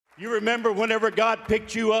You remember whenever God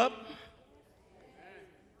picked you up,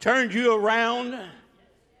 turned you around,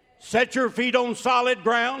 set your feet on solid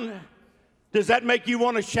ground? Does that make you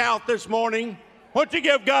want to shout this morning? Why don't you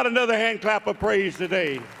give God another hand clap of praise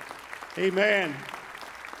today? Amen.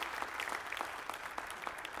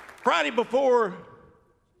 Friday before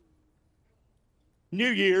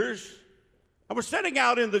New Year's, I was sitting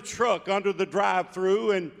out in the truck under the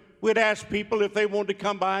drive-thru, and we'd ask people if they wanted to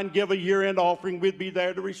come by and give a year-end offering. We'd be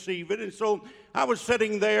there to receive it. And so I was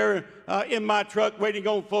sitting there in my truck waiting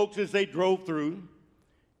on folks as they drove through.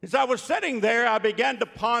 As I was sitting there, I began to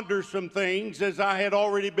ponder some things, as I had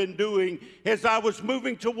already been doing, as I was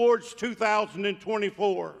moving towards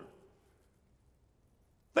 2024.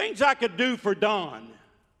 Things I could do for Don.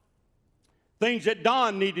 Things that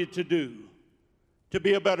Don needed to do to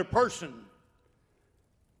be a better person,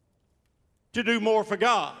 to do more for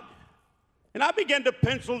God. And I began to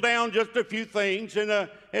pencil down just a few things, and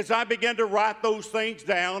as I began to write those things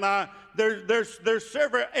down, there's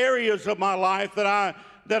several areas of my life that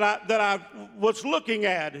I was looking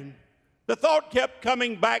at, and the thought kept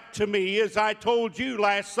coming back to me. As I told you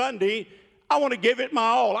last Sunday, I want to give it my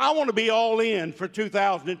all. I want to be all in for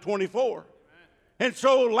 2024. And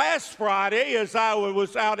so last Friday, as I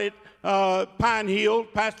was out at Pine Hill,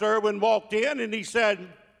 Pastor Irwin walked in and he said,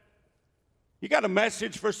 "You got a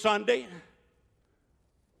message for Sunday?"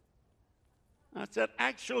 I said,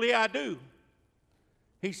 "Actually, I do."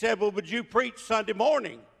 He said, "Well, would you preach Sunday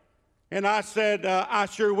morning?" And I said, "I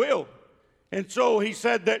sure will." And so he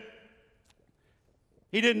said that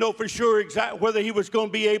he didn't know for sure exactly whether he was going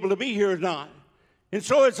to be able to be here or not. And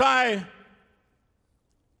so as I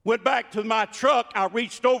went back to my truck, I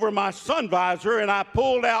reached over my sun visor and I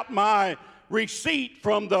pulled out my receipt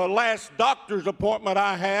from the last doctor's appointment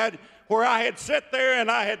I had, where I had sat there and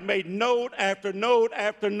I had made note after note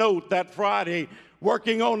after note that Friday,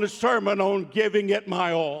 working on the sermon on giving it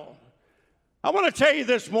my all. I want to tell you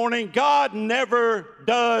this morning, God never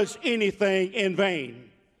does anything in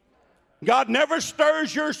vain. God never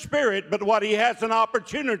stirs your spirit, but what He has an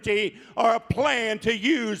opportunity or a plan to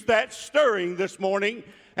use that stirring this morning.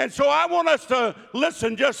 And so I want us to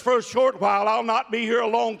listen just for a short while. I'll not be here a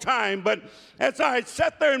long time, but as I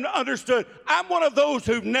sat there and understood, I'm one of those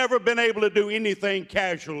who've never been able to do anything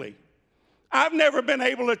casually. I've never been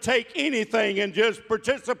able to take anything and just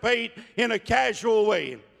participate in a casual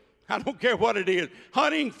way. I don't care what it is.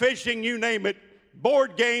 Hunting, fishing, you name it.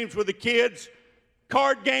 Board games with the kids.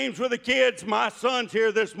 Card games with the kids. My son's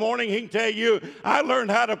here this morning. He can tell you, I learned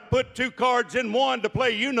how to put two cards in one to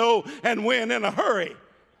play and win in a hurry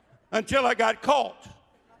until I got caught.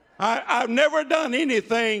 I've never done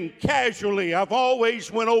anything casually. I've always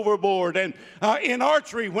went overboard. And in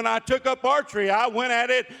archery, when I took up archery, I went at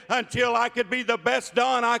it until I could be the best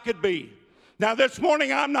Don I could be. Now this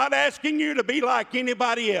morning, I'm not asking you to be like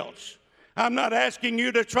anybody else. I'm not asking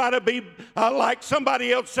you to try to be like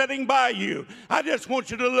somebody else sitting by you. I just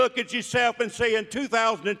want you to look at yourself and say, in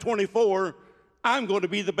 2024, I'm going to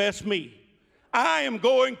be the best me. I am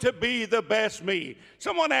going to be the best me.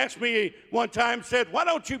 Someone asked me one time, said, "Why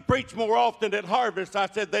don't you preach more often at Harvest?" I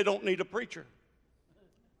said, "They don't need a preacher.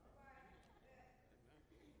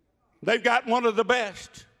 They've got one of the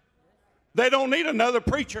best. They don't need another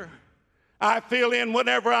preacher. I fill in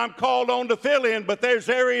whenever I'm called on to fill in, but there's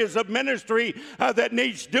areas of ministry that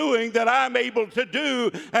needs doing that I'm able to do,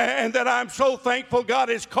 and that I'm so thankful God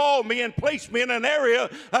has called me and placed me in an area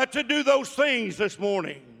to do those things this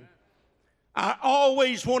morning." I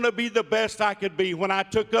always want to be the best I could be. When I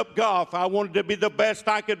took up golf, I wanted to be the best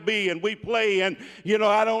I could be, and we play, and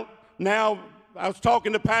I was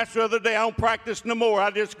talking to Pastor the other day. I don't practice no more.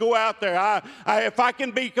 I just go out there. If I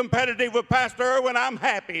can be competitive with Pastor Irwin, I'm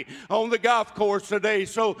happy on the golf course today.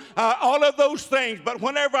 So all of those things. But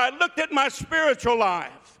whenever I looked at my spiritual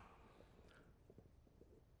life,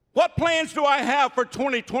 what plans do I have for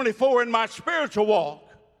 2024 in my spiritual walk?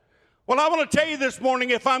 Well, I want to tell you this morning,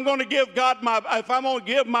 if I'm going to give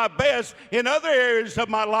my best in other areas of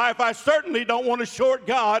my life, I certainly don't want to short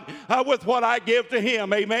God with what I give to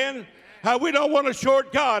Him. Amen. We don't want to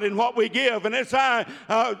short God in what we give. And as I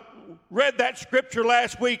read that scripture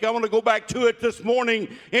last week, I want to go back to it this morning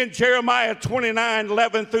in Jeremiah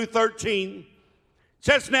 29:11 through 13. It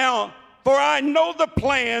says, "Now, for I know the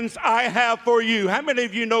plans I have for you." How many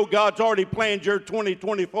of you know God's already planned your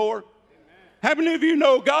 2024? Amen. How many of you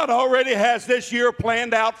know God already has this year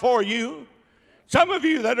planned out for you? Some of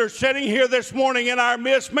you that are sitting here this morning in our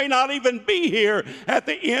midst may not even be here at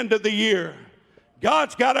the end of the year.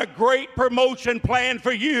 God's got a great promotion plan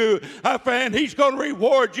for you, and He's going to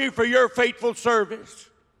reward you for your faithful service.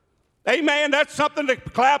 Amen. That's something to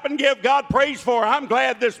clap and give God praise for. I'm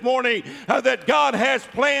glad this morning that God has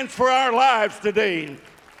plans for our lives today.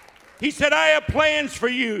 He said, I have plans for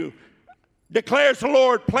you, declares the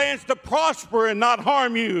Lord, plans to prosper and not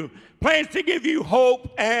harm you, plans to give you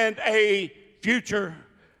hope and a future.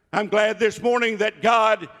 I'm glad this morning that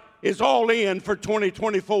God is all in for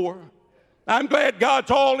 2024. I'm glad God's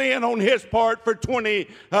all in on his part for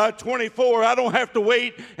 2024. I don't have to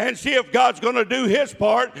wait and see if God's going to do his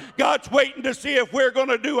part. God's waiting to see if we're going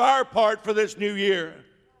to do our part for this new year.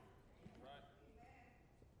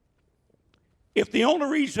 If the only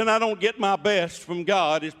reason I don't get my best from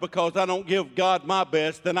God is because I don't give God my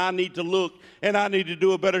best, then I need to look and I need to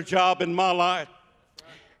do a better job in my life.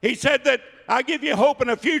 He said that I give you hope in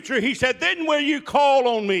the future. He said, then will you call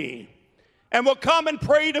on me and will come and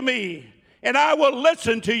pray to me, and I will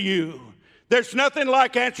listen to you. There's nothing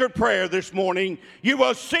like answered prayer this morning. You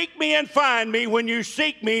will seek me and find me when you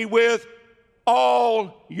seek me with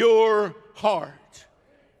all your heart.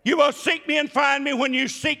 You will seek me and find me when you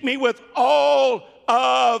seek me with all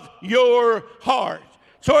of your heart.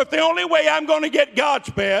 So if the only way I'm going to get God's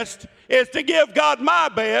best is to give God my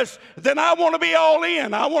best, then I want to be all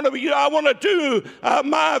in. I want to do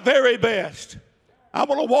my very best. I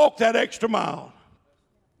want to walk that extra mile.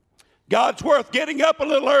 God's worth getting up a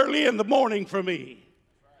little early in the morning for me.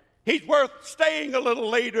 He's worth staying a little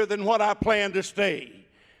later than what I plan to stay.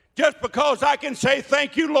 Just because I can say,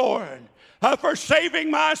 thank you, Lord, for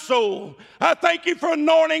saving my soul. I thank you for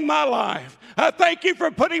anointing my life. I thank you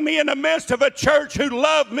for putting me in the midst of a church who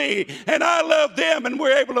love me and I love them, and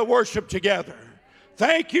we're able to worship together.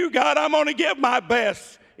 Thank you, God. I'm going to give my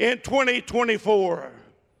best in 2024.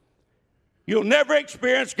 You'll never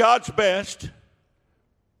experience God's best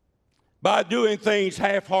by doing things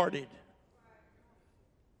half-hearted.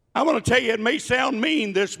 I want to tell you, it may sound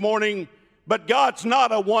mean this morning, but God's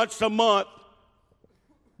not a once-a-month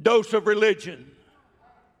dose of religion.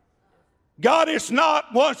 God is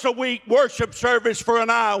not once-a-week worship service for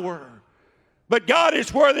an hour. But God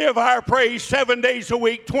is worthy of our praise 7 days a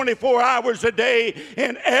week, 24 hours a day,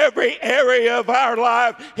 in every area of our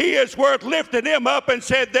life. He is worth lifting him up and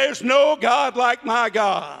said, there's no God like my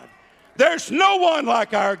God. There's no one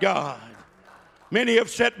like our God. Many have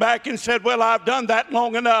sat back and said, well, I've done that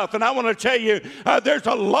long enough. And I want to tell you, there's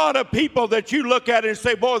a lot of people that you look at and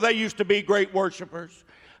say, boy, they used to be great worshipers.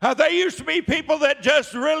 They used to be people that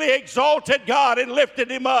just really exalted God and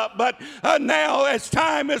lifted him up. But now, as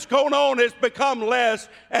time has gone on, it's become less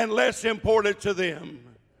and less important to them.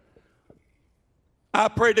 I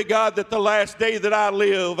pray to God that the last day that I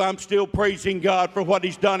live, I'm still praising God for what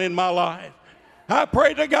he's done in my life. I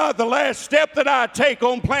pray to God the last step that I take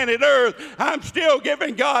on planet Earth, I'm still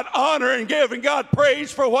giving God honor and giving God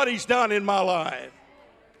praise for what he's done in my life.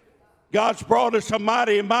 God's brought us a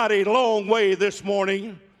mighty, mighty long way this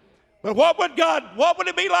morning. But what would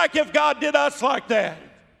it be like if God did us like that?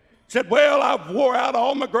 Said, well, I've wore out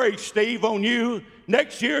all my grace, Steve, on you.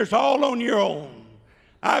 Next year's all on your own.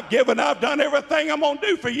 I've done everything I'm going to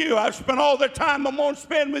do for you. I've spent all the time I'm going to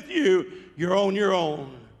spend with you. You're on your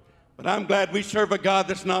own. But I'm glad we serve a God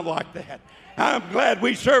that's not like that. I'm glad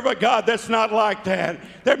we serve a God that's not like that.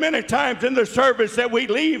 There are many times in the service that we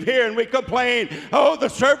leave here and we complain, oh, the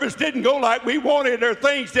service didn't go like we wanted, or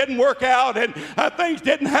things didn't work out, and things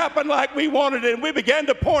didn't happen like we wanted. And we began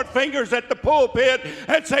to point fingers at the pulpit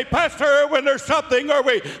and say, Pastor Irwin, there's something. Or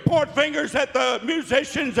we point fingers at the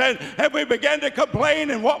musicians and we began to complain.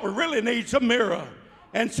 And what we really need is a mirror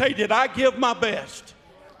and say, did I give my best?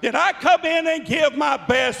 Did I come in and give my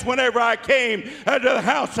best whenever I came to the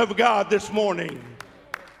house of God this morning?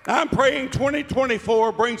 I'm praying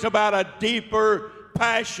 2024 brings about a deeper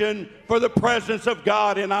passion for the presence of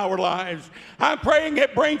God in our lives. I'm praying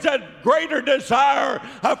it brings a greater desire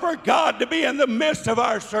for God to be in the midst of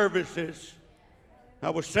our services. I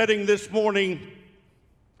was sitting this morning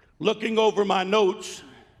looking over my notes,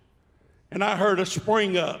 and I heard a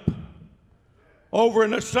spring up over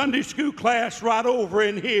in a Sunday school class right over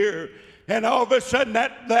in here. And all of a sudden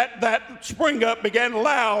that spring up began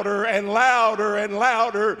louder and louder and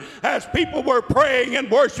louder as people were praying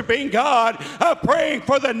and worshiping God, praying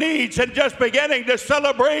for the needs and just beginning to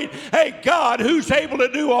celebrate a God who's able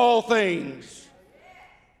to do all things.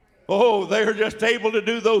 Oh, they're just able to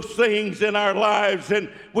do those things in our lives,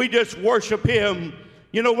 and we just worship him.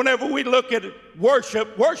 You know, whenever we look at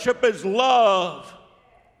worship, worship is love.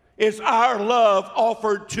 Is our love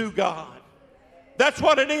offered to God. That's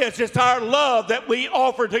what it is. It's our love that we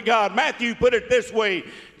offer to God. Matthew put it this way.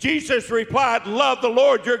 Jesus replied, love the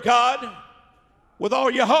Lord your God with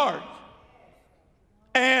all your heart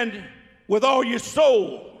and with all your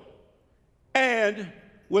soul and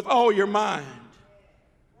with all your mind.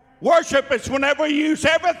 Worship is whenever we use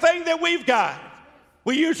everything that we've got.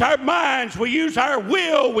 We use our minds, we use our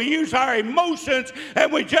will, we use our emotions,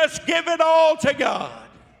 and we just give it all to God.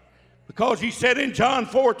 Because he said in John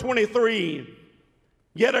 4:23,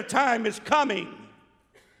 yet a time is coming,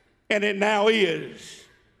 and it now is,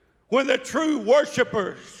 when the true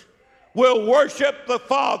worshipers will worship the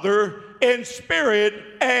Father in spirit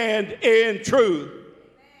and in truth.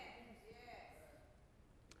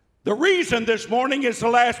 The reason this morning is the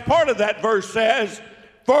last part of that verse says,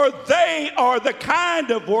 for they are the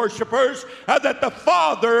kind of worshipers that the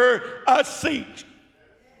Father seeks.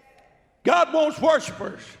 God wants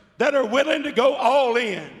worshipers that are willing to go all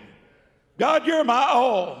in. God, you're my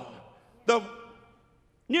all. The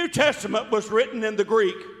New Testament was written in the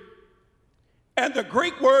Greek. And the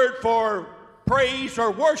Greek word for praise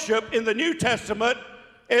or worship in the New Testament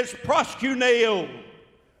is proskuneo.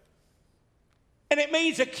 And it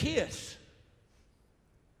means a kiss.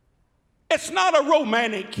 It's not a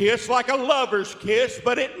romantic kiss like a lover's kiss,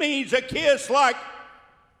 but it means a kiss like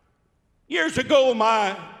years ago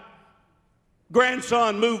my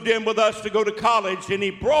grandson moved in with us to go to college, and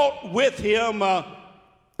he brought with him a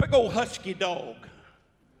big old husky dog,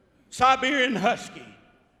 Siberian husky.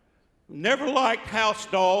 Never liked house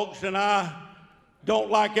dogs, and I don't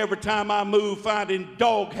like every time I move finding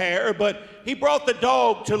dog hair, but he brought the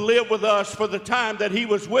dog to live with us for the time that he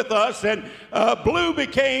was with us, and Blue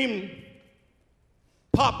became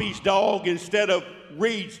Poppy's dog instead of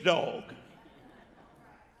Reed's dog.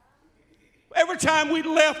 Every time we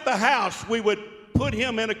left the house, we would put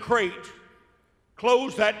him in a crate,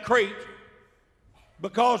 close that crate,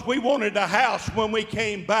 because we wanted a house when we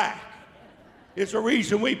came back. It's the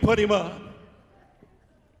reason we put him up.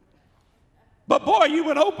 But boy, you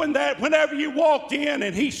would open that whenever you walked in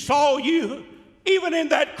and he saw you, even in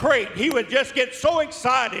that crate, he would just get so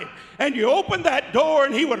excited. And you open that door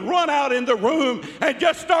and he would run out in the room and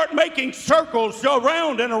just start making circles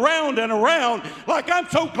around and around and around. Like, I'm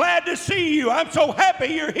so glad to see you. I'm so happy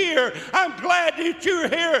you're here. I'm glad that you're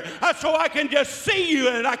here so I can just see you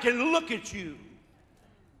and I can look at you.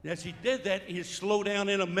 And as he did that, he'd slow down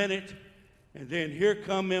in a minute. And then here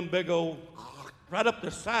come them big old, right up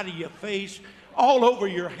the side of your face, all over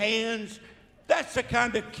your hands. That's the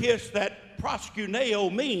kind of kiss that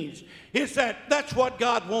proskuneo means. Is that's what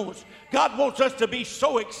God wants. God wants us to be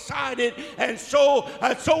so excited and so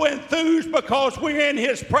enthused because we're in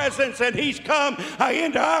his presence and he's come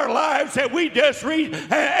into our lives, that we just read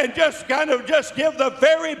and just kind of just give the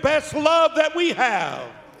very best love that we have.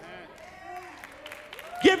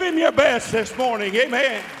 Give him your best this morning.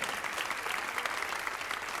 Amen.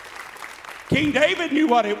 King David knew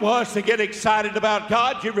what it was to get excited about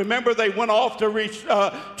God. You remember they went off to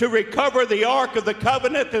recover the Ark of the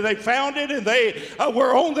Covenant, and they found it, and they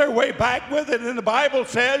were on their way back with it. And the Bible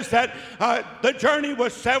says that the journey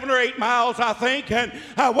was 7 or 8 miles, I think. And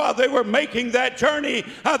while they were making that journey,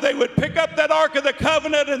 they would pick up that Ark of the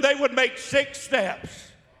Covenant, and they would make 6 steps.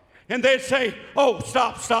 And they'd say, oh,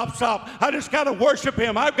 stop. I just got to worship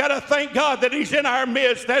him. I've got to thank God that he's in our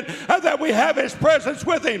midst and that we have his presence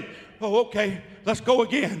with him. Oh, okay, let's go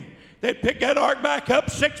again. They'd pick that ark back up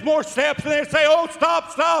 6 more steps, and they'd say, oh,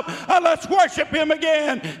 stop. Let's worship him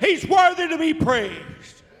again. He's worthy to be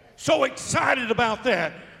praised. So excited about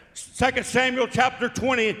that. 2 Samuel chapter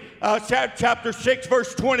 6,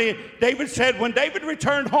 verse 20, David said, when David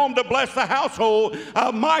returned home to bless the household,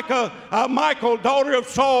 Michal, daughter of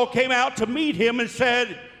Saul, came out to meet him and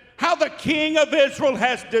said, how the king of Israel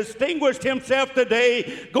has distinguished himself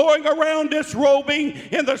today, going around disrobing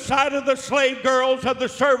in the sight of the slave girls, of the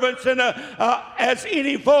servants, and as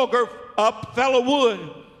any vulgar fellow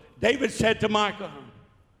would. David said to Michal,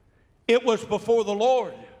 it was before the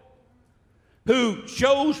Lord who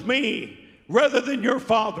chose me rather than your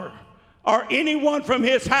father or anyone from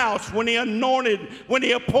his house when he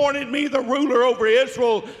appointed me the ruler over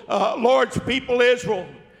Israel, Lord's people Israel.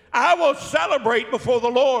 I will celebrate before the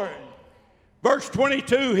Lord. Verse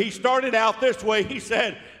 22, he started out this way. He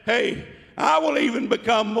said, hey, I will even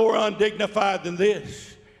become more undignified than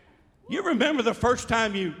this. You remember the first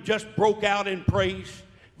time you just broke out in praise?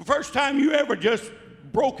 The first time you ever just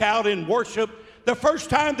broke out in worship? The first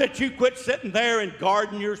time that you quit sitting there and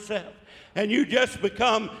guarding yourself? And you just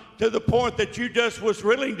become to the point that you just was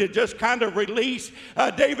willing to just kind of release.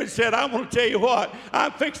 David said, I want to tell you what,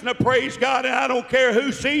 I'm fixing to praise God, and I don't care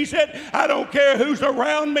who sees it. I don't care who's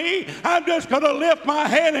around me. I'm just going to lift my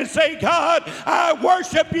hand and say, God, I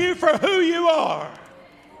worship you for who you are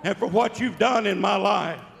and for what you've done in my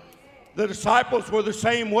life. The disciples were the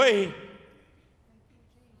same way.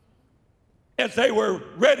 As they were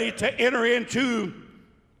ready to enter into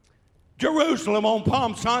Jerusalem on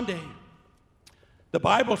Palm Sunday. The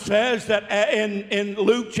Bible says that in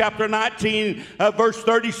Luke chapter 19, verse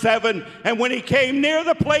 37, and when he came near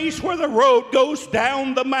the place where the road goes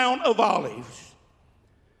down the Mount of Olives,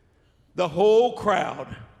 the whole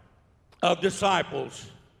crowd of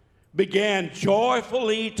disciples began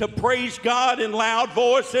joyfully to praise God in loud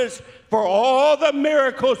voices for all the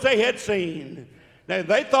miracles they had seen. Now,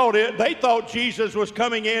 they thought Jesus was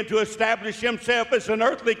coming in to establish himself as an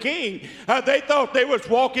earthly king. They thought they was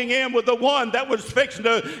walking in with the one that was fixing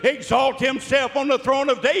to exalt himself on the throne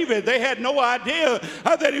of David. They had no idea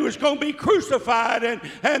that he was going to be crucified and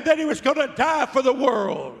that he was going to die for the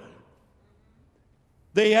world.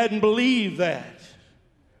 They hadn't believed that.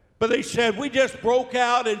 But they said, we just broke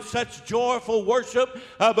out in such joyful worship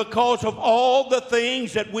because of all the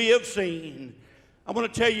things that we have seen. I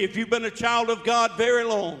want to tell you, if you've been a child of God very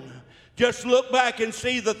long, just look back and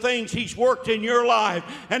see the things he's worked in your life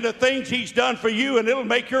and the things he's done for you, and it'll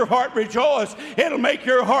make your heart rejoice. It'll make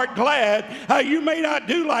your heart glad. You may not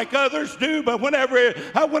do like others do, but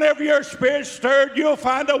whenever your spirit's stirred, you'll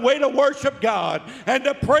find a way to worship God and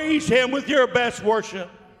to praise him with your best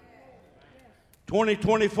worship.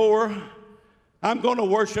 2024, I'm going to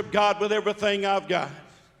worship God with everything I've got.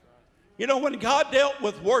 You know, when God dealt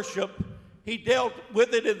with worship, he dealt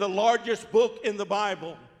with it in the largest book in the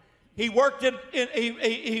Bible. He worked it in,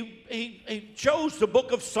 he chose the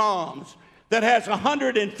book of Psalms that has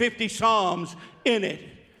 150 Psalms in it.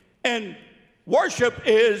 And worship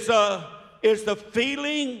is the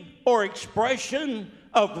feeling or expression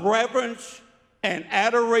of reverence and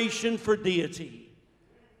adoration for deity.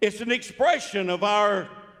 It's an expression of our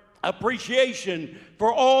appreciation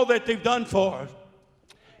for all that they've done for us.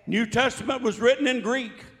 New Testament was written in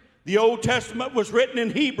Greek. The Old Testament was written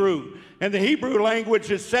in Hebrew. And the Hebrew language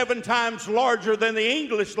is 7 times larger than the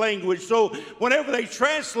English language. So whenever they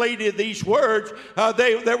translated these words,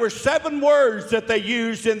 there were 7 words that they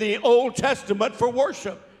used in the Old Testament for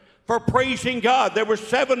worship, for praising God. There were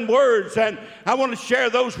 7 words, and I want to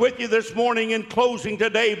share those with you this morning in closing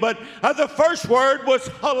today. But the first word was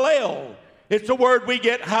Hallel. It's the word we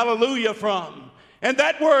get hallelujah from. And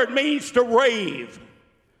that word means to rave,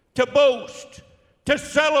 to boast, to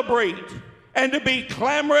celebrate, and to be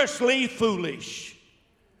clamorously foolish.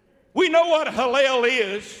 We know what Hallel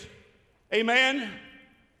is. Amen.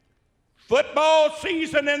 Football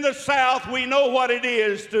season in the South, we know what it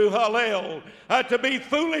is to Hallel, to be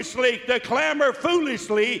foolishly, to clamor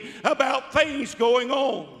foolishly about things going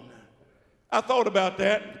on. I thought about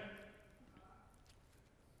that.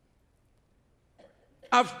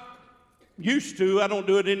 I don't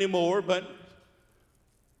do it anymore, but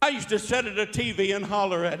I used to sit at a TV and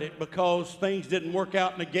holler at it because things didn't work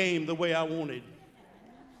out in the game the way I wanted.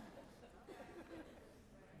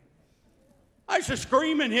 I used to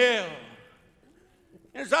scream and yell.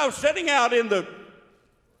 As I was sitting out in the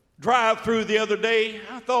drive-through the other day,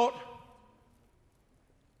 I thought,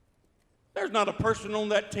 there's not a person on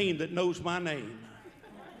that team that knows my name.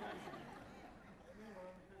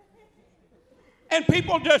 And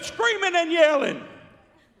people just screaming and yelling.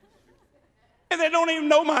 And they don't even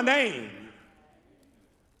know my name.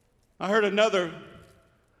 I heard another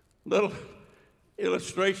little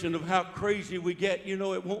illustration of how crazy we get. You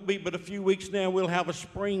know, it won't be but a few weeks now, we'll have a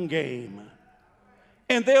spring game.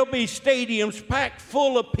 And there'll be stadiums packed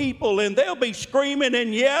full of people, and they'll be screaming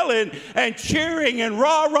and yelling and cheering and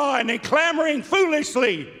rah-rahing and clamoring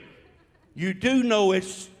foolishly. You do know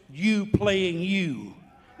it's you playing you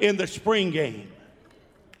in the spring game.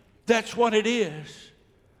 That's what it is.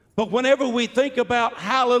 But whenever we think about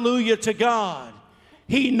hallelujah to God,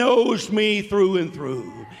 he knows me through and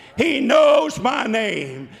through. He knows my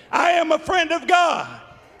name. I am a friend of God.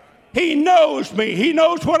 He knows me. He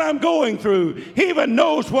knows what I'm going through. He even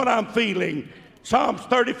knows what I'm feeling. Psalms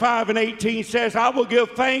 35:18 says, I will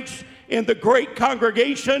give thanks in the great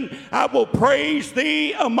congregation. I will praise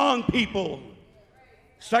thee among people.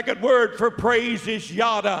 Second word for praise is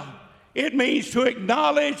yada. It means to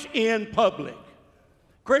acknowledge in public.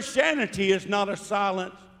 Christianity is not a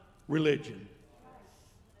silent religion.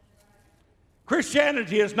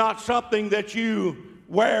 Christianity is not something that you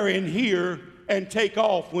wear in here and take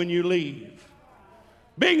off when you leave.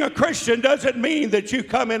 Being a Christian doesn't mean that you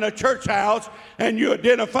come in a church house and you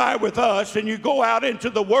identify with us and you go out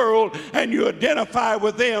into the world and you identify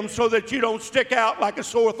with them so that you don't stick out like a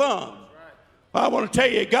sore thumb. I want to tell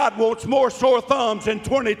you, God wants more sore thumbs in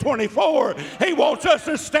 2024. He wants us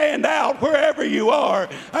to stand out wherever you are,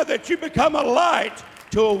 that you become a light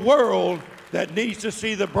to a world that needs to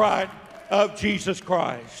see the bride of Jesus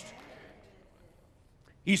Christ.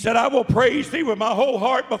 He said, I will praise thee with my whole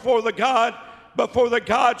heart before the God before the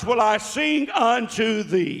gods will I sing unto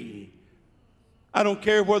thee. I don't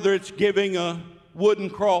care whether it's giving a wooden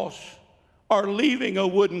cross or leaving a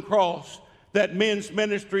wooden cross that men's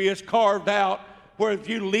ministry has carved out, where if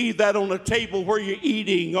you leave that on a table where you're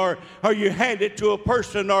eating, or you hand it to a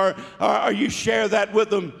person, or you share that with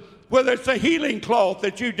them, whether it's a healing cloth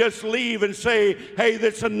that you just leave and say, hey,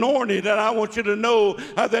 that's anointed, and I want you to know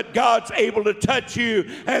that God's able to touch you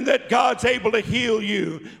and that God's able to heal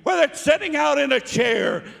you. Whether it's sitting out in a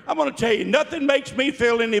chair, I'm going to tell you, nothing makes me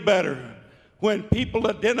feel any better when people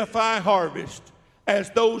identify Harvest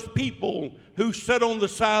as those people who sit on the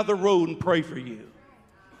side of the road and pray for you.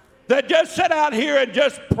 That just sit out here and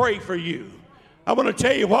just pray for you. I want to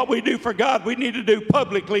tell you what we do for God, we need to do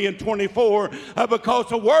publicly in 24 because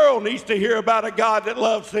the world needs to hear about a God that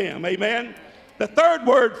loves them. Amen. The third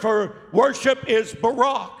word for worship is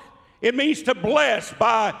barak. It means to bless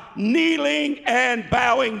by kneeling and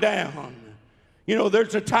bowing down. You know,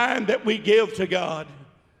 there's a time that we give to God.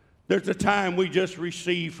 There's a time we just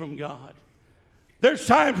receive from God. There's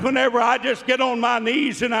times whenever I just get on my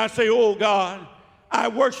knees and I say, oh God, I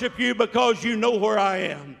worship you because you know where I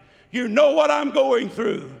am. You know what I'm going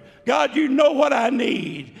through. God, you know what I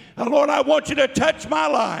need. And Lord, I want you to touch my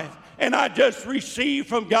life. And I just receive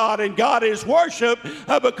from God. And God is worship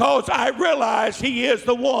because I realize he is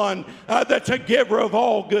the one that's a giver of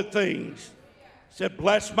all good things. He said,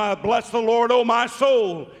 bless the Lord, O my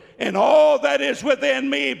soul, and all that is within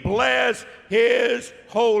me, bless his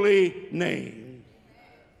holy name.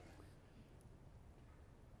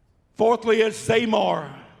 Fourthly is zamar.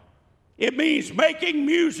 It means making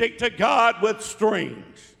music to God with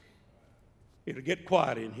strings. It'll get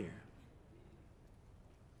quiet in here.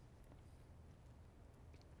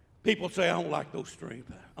 People say, I don't like those strings.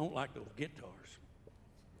 I don't like those guitars.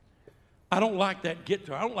 I don't like that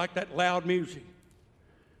guitar. I don't like that loud music.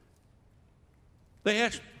 They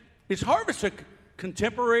ask, is Harvest a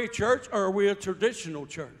contemporary church or are we a traditional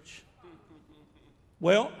church?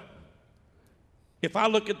 Well, if I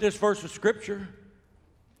look at this verse of Scripture,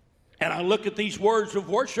 and I look at these words of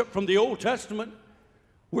worship from the Old Testament,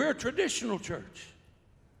 we're a traditional church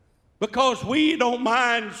because we don't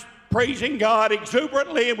mind praising God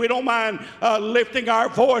exuberantly, and we don't mind lifting our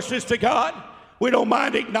voices to God. We don't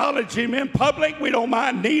mind acknowledging him in public. We don't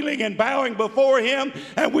mind kneeling and bowing before him,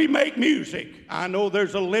 and we make music. I know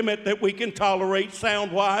there's a limit that we can tolerate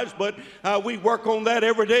sound-wise, but we work on that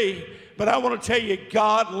every day. But I want to tell you,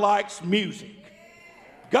 God likes music.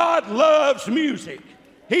 God loves music.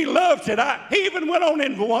 He loves it. He even went on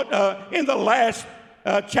in the last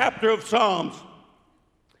chapter of Psalms.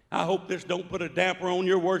 I hope this don't put a damper on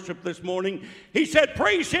your worship this morning. He said,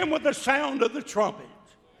 praise him with the sound of the trumpet.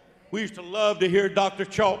 We used to love to hear Dr.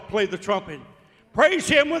 Chalk play the trumpet. Praise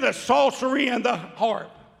him with the psaltery and the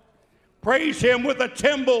harp. Praise him with the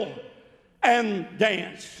timbrel and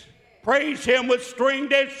dance. Praise him with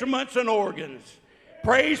stringed instruments and organs.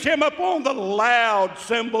 Praise him upon the loud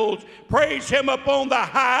cymbals. Praise him upon the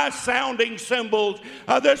high-sounding cymbals.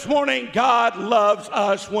 This morning, God loves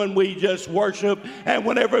us when we just worship. And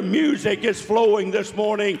whenever music is flowing this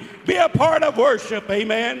morning, be a part of worship.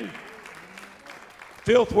 Amen.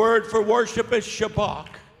 Fifth word for worship is shabach.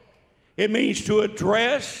 It means to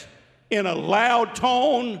address in a loud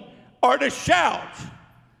tone or to shout.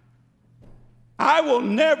 I will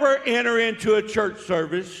never enter into a church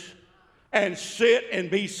service and sit and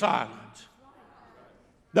be silent.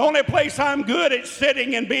 The only place I'm good at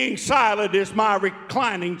sitting and being silent is my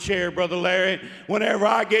reclining chair, Brother Larry. Whenever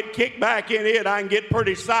I get kicked back in it, I can get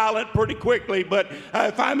pretty silent pretty quickly. But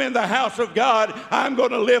if I'm in the house of God, I'm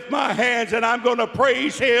going to lift my hands and I'm going to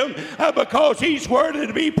praise him because he's worthy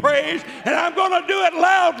to be praised. And I'm going to do it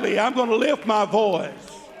loudly. I'm going to lift my voice.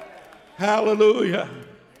 Hallelujah.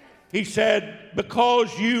 He said,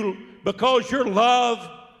 because your love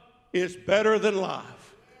is better than life.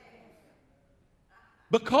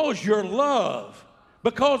 Because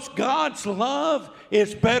God's love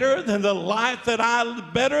is better than the life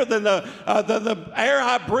better than the air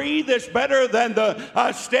I breathe, it's better than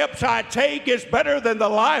the steps I take, it's better than the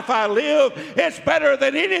life I live, it's better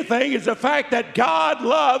than anything is the fact that God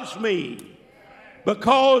loves me.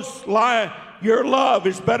 Because your love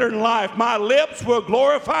is better than life. My lips will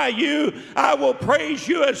glorify you. I will praise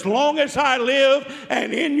you as long as I live,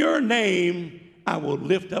 and in your name I will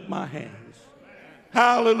lift up my hands.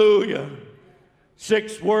 Hallelujah.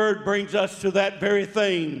 Sixth word brings us to that very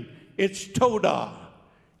thing. It's todah.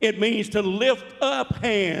 It means to lift up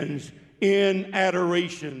hands in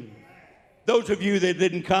adoration. Those of you that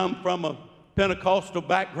didn't come from a Pentecostal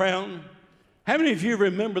background, how many of you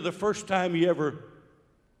remember the first time you ever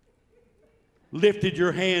lifted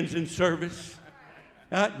your hands in service?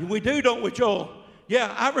 We do, don't we, Joel?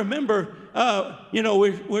 Yeah, I remember,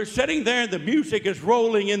 we're sitting there and the music is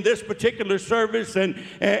rolling in this particular service and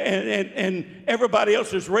everybody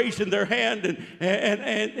else is raising their hand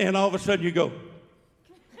and all of a sudden you go.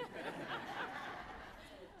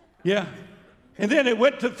 Yeah. And then it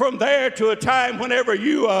went from there to a time whenever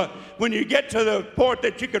when you get to the point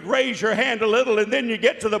that you could raise your hand a little, and then you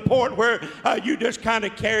get to the point where you just kind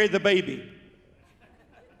of carry the baby.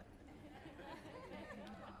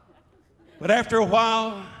 But after a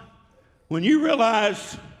while, when you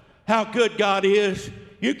realize how good God is,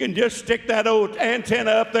 you can just stick that old antenna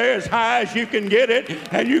up there as high as you can get it,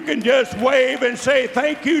 and you can just wave and say,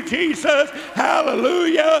 thank you, Jesus,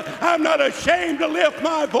 hallelujah. I'm not ashamed to lift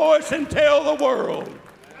my voice and tell the world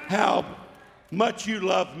how much you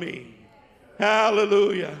love me.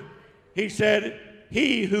 Hallelujah. He said,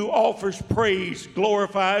 he who offers praise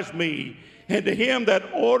glorifies me, and to him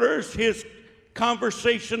that orders his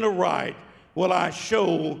conversation aright will I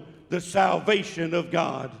show the salvation of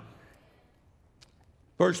God.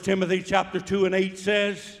 1 Timothy chapter 2 and 8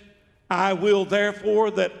 says, I will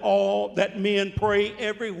therefore that men pray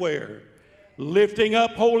everywhere, lifting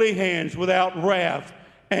up holy hands without wrath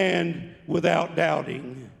and without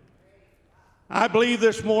doubting. I believe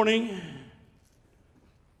this morning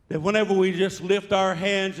that whenever we just lift our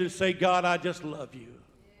hands and say, God, I just love you.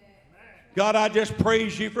 God, I just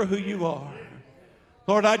praise you for who you are.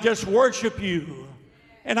 Lord, I just worship you.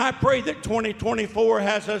 And I pray that 2024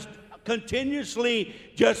 has us continuously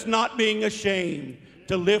just not being ashamed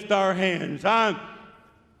to lift our hands. I'm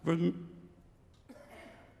going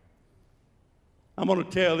to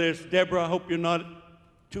tell this, Deborah, I hope you're not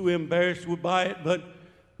too embarrassed by it, but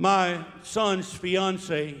my son's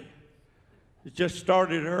fiance just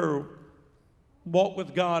started her walk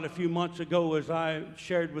with God a few months ago, as I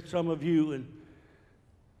shared with some of you, and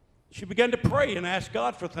she began to pray and ask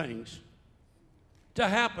God for things to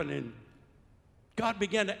happen, and God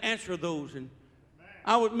began to answer those. And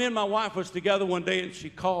me and my wife was together one day, and she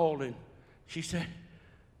called, and she said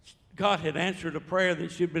God had answered a prayer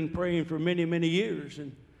that she'd been praying for many, many years.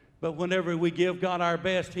 But whenever we give God our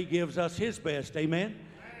best, he gives us his best. Amen?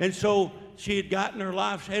 And so she had gotten her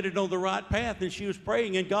life headed on the right path, and she was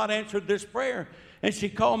praying, and God answered this prayer. And she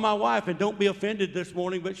called my wife, and don't be offended this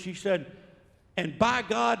morning, but she said, and by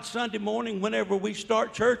God, Sunday morning, whenever we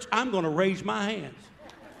start church, I'm going to raise my hands.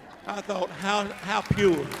 I thought, how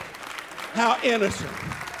pure, how innocent,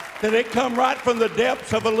 that it come right from the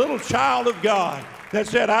depths of a little child of God that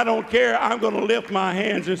said, I don't care, I'm going to lift my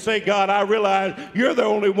hands and say, God, I realize you're the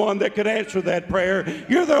only one that could answer that prayer.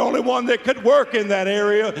 You're the only one that could work in that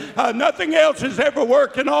area. Nothing else has ever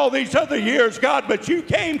worked in all these other years, God, but you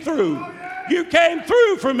came through. You came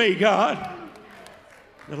through for me, God.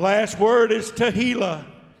 The last word is Tehillah.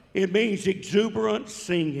 It means exuberant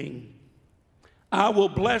singing. I will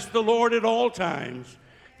bless the Lord at all times.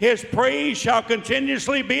 His praise shall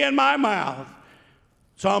continuously be in my mouth.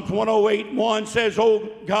 Psalms 108:1 says, oh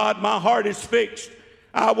God, my heart is fixed.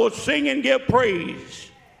 I will sing and give praise.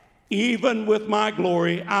 Even with my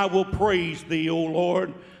glory, I will praise thee, O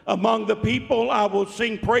Lord. Among the people, I will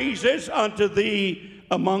sing praises unto thee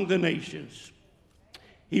among the nations.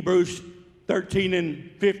 Hebrews 13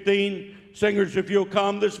 and 15, singers, if you'll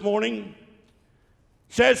come this morning,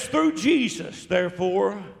 says, through Jesus,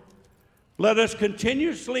 therefore, let us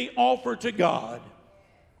continuously offer to God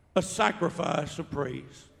a sacrifice of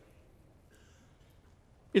praise.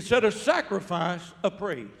 It said a sacrifice of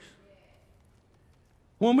praise.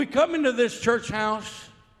 When we come into this church house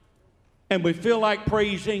and we feel like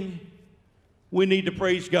praising, we need to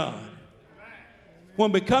praise God.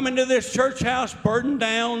 When we come into this church house burdened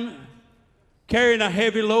down, carrying a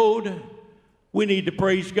heavy load, we need to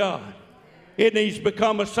praise God. It needs to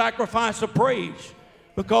become a sacrifice of praise,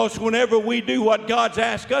 because whenever we do what God's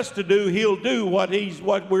asked us to do, he'll do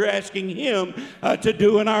what we're asking him to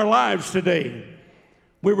do in our lives today.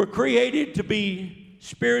 We were created to be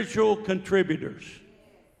spiritual contributors,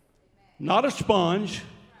 not a sponge.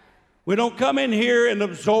 We don't come in here and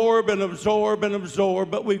absorb and absorb and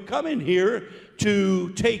absorb, but we come in here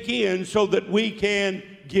to take in so that we can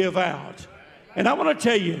give out. And I want to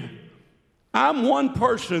tell you, I'm one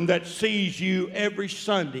person that sees you every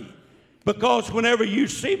Sunday, because whenever you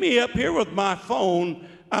see me up here with my phone,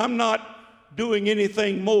 I'm not doing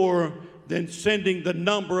anything more than sending the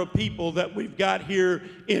number of people that we've got here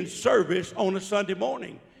in service on a Sunday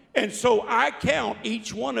morning. And so I count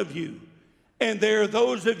each one of you. And there are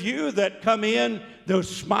those of you that come in,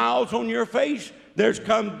 those smiles on your face. There's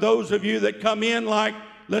those of you that come in like,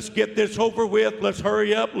 let's get this over with, let's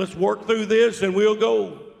hurry up, let's work through this, and we'll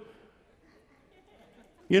go.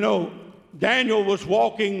 You know, Daniel was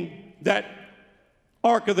walking that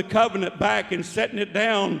Ark of the Covenant back and setting it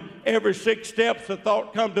down every 6 steps, the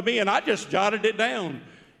thought come to me, and I just jotted it down.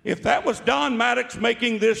 If that was Don Maddox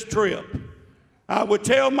making this trip, I would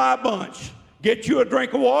tell my bunch, get you a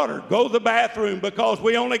drink of water, go to the bathroom, because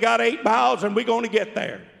we only got 8 miles and we're going to get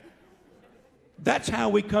there. That's how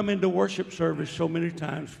we come into worship service so many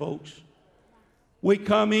times, folks. We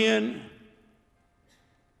come in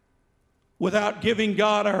without giving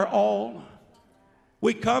God our all.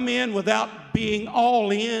 We come in without being all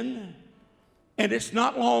in. And it's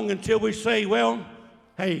not long until we say, well,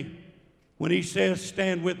 hey, when he says,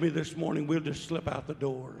 stand with me this morning, we'll just slip out the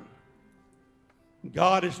door.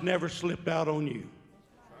 God has never slipped out on you.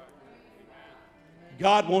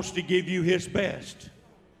 God wants to give you his best.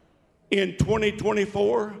 In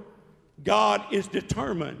 2024, God is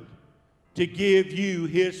determined to give you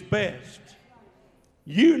his best.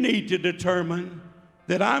 You need to determine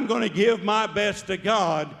that I'm going to give my best to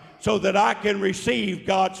God so that I can receive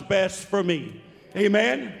God's best for me.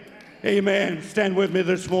 Amen? Amen. Stand with me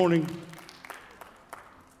this morning.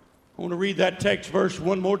 I want to read that text verse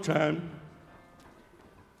one more time.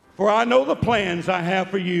 For I know the plans I have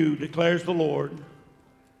for you, declares the Lord.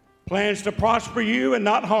 Plans to prosper you and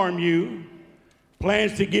not harm you.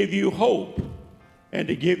 Plans to give you hope and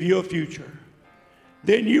to give you a future.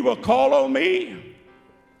 Then you will call on me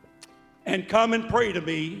and come and pray to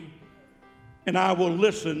me, and I will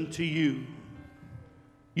listen to you.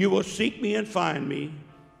 You will seek me and find me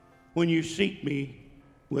when you seek me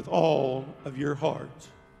with all of your heart.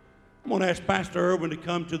 I'm going to ask Pastor Irwin to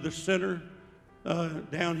come to the center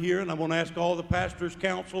down here, and I'm going to ask all the pastors'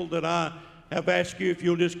 council that I have asked you if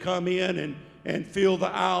you'll just come in and fill the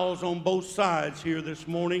aisles on both sides here this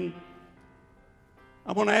morning.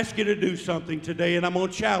 I'm going to ask you to do something today, and I'm going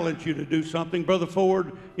to challenge you to do something. Brother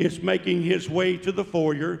Ford is making his way to the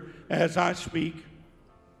foyer as I speak.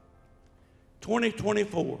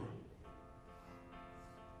 2024.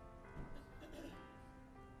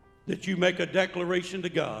 That you make a declaration to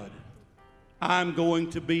God. I'm going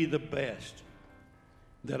to be the best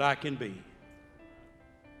that I can be.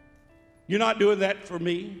 You're not doing that for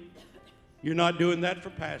me. You're not doing that for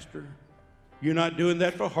Pastor. You're not doing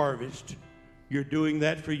that for Harvest. You're doing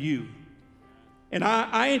that for you. And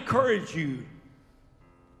I encourage you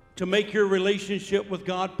to make your relationship with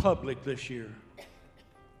God public this year.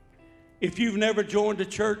 If you've never joined a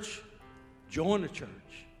church, join a church.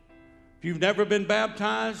 If you've never been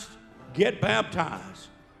baptized, get baptized.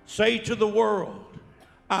 Say to the world,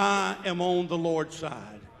 I am on the Lord's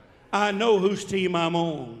side. I know whose team I'm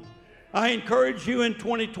on. I encourage you in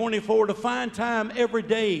 2024 to find time every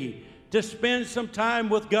day to spend some time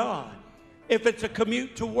with God. If it's a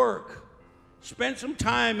commute to work, spend some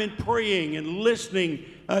time in praying and listening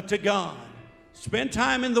to God. Spend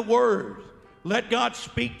time in the Word. Let God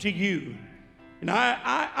speak to you. And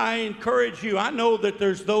I encourage you. I know that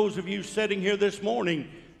there's those of you sitting here this morning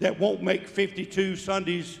that won't make 52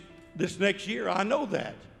 Sundays this next year. I know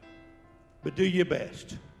that. But do your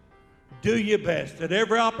best. Do your best at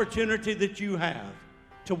every opportunity that you have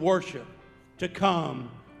to worship, to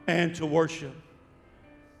come and to worship.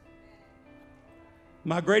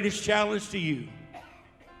 My greatest challenge to you,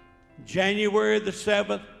 January the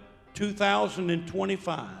 7th,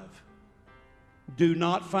 2025, do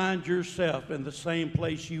not find yourself in the same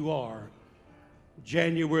place you are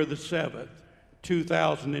January the 7th,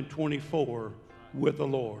 2024 with the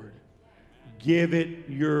Lord. Give it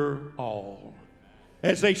your all.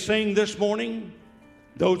 As they sing this morning,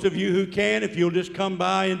 those of you who can, if you'll just come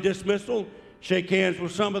by in dismissal, shake hands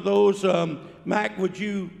with some of those. Mac, would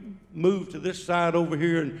you move to this side over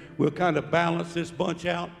here, and we'll kind of balance this bunch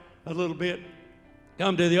out a little bit.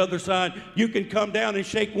 Come to the other side. You can come down and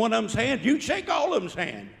shake one of them's hand. You can shake all of them's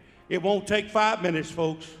hand. It won't take 5 minutes,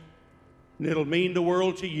 folks. And it'll mean the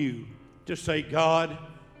world to you to say, God,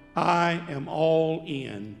 I am all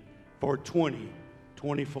in for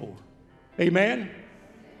 2024. Amen?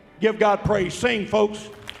 Give God praise. Sing, folks.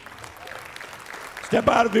 Step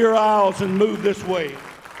out of your aisles and move this way.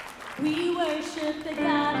 We worship the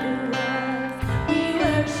God who was.